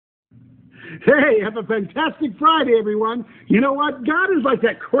Hey, have a fantastic Friday, everyone. You know what? God is like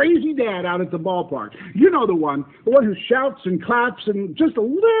that crazy dad out at the ballpark. You know the one who shouts and claps and just a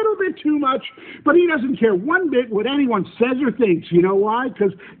little bit too much, but he doesn't care one bit what anyone says or thinks. You know why?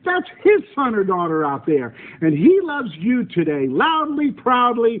 Because that's his son or daughter out there, and he loves you today, loudly,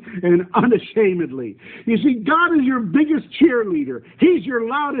 proudly, and unashamedly. You see, God is your biggest cheerleader. He's your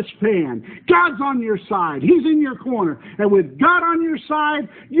loudest fan. God's on your side. He's in your corner, and with God on your side,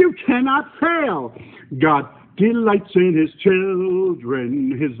 you cannot fail. God delights in his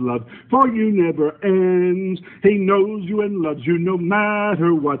children. His love for you never ends. He knows you and loves you no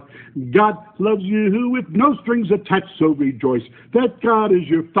matter what. God loves you with no strings attached, so rejoice that God is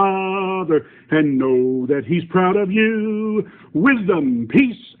your Father and know that he's proud of you. Wisdom,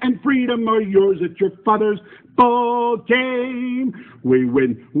 peace, and freedom are yours at your Father's ball game. We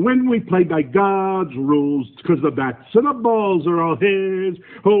win when we play by God's rules, because the bats and the balls are all his.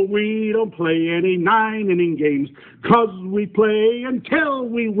 Oh, we don't play any 9-inning games, because we play until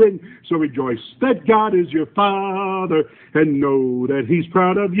we win. So rejoice that God is your Father and know that he's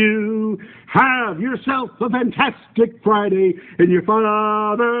proud of you. Have yourself a fantastic Friday in your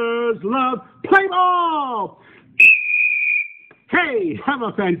Father's love. Play ball! Hey, have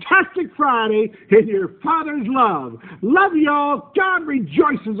a fantastic Friday in your Father's love. Love y'all. God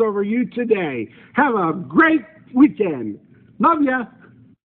rejoices over you today. Have a great weekend. Love ya.